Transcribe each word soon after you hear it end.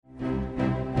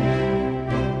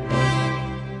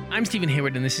I'm Stephen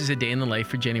Hayward, and this is A Day in the Life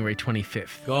for January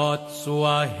 25th.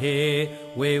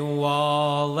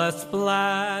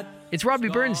 It's Robbie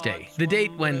Burns Day, the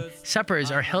date when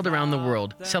suppers are held around the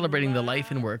world celebrating the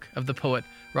life and work of the poet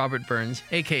Robert Burns,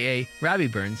 a.k.a. Robbie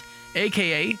Burns,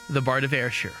 a.k.a. the Bard of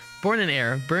Ayrshire. Born in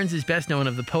Ayr, Burns is best known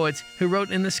of the poets who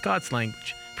wrote in the Scots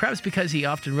language, perhaps because he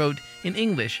often wrote in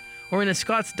English or in a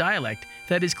Scots dialect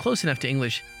that is close enough to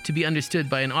English to be understood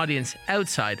by an audience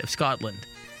outside of Scotland.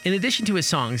 In addition to his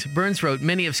songs, Burns wrote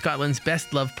many of Scotland's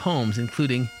best-loved poems,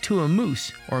 including To a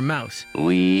Moose or Mouse.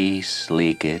 We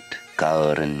sleekit,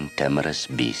 cowrin timorous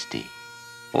beastie.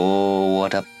 Oh,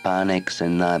 what a panic's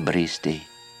in thy breastie.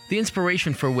 The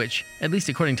inspiration for which, at least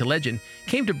according to legend,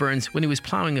 came to Burns when he was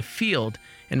plowing a field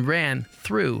and ran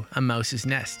through a mouse's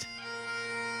nest.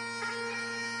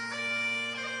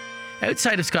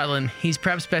 Outside of Scotland, he's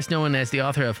perhaps best known as the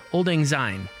author of Auld Lang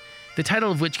Syne, the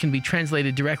title of which can be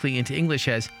translated directly into English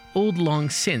as Old Long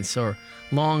Since or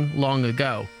Long, Long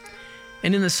Ago,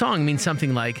 and in the song means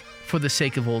something like For the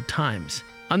Sake of Old Times.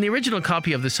 On the original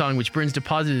copy of the song, which Burns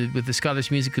deposited with the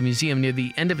Scottish Musical Museum near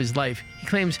the end of his life, he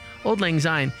claims Auld Lang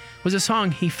Syne was a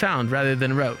song he found rather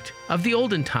than wrote, of the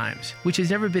olden times, which has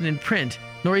never been in print,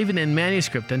 nor even in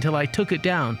manuscript until I took it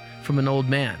down from an old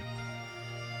man.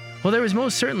 While there was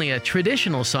most certainly a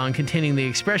traditional song containing the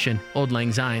expression Auld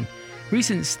Lang Syne,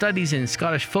 recent studies in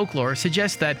Scottish folklore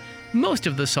suggest that most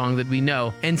of the song that we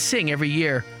know and sing every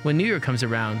year when New Year comes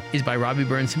around is by Robbie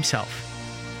Burns himself.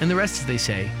 And the rest, as they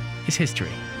say, is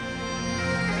history.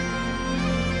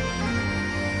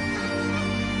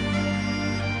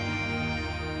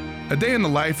 A Day in the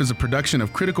Life is a production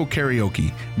of Critical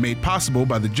Karaoke, made possible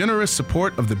by the generous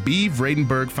support of the B.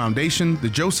 Vredenberg Foundation, the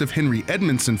Joseph Henry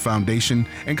Edmondson Foundation,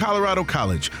 and Colorado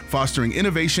College, fostering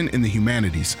innovation in the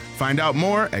humanities. Find out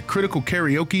more at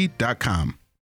criticalkaraoke.com.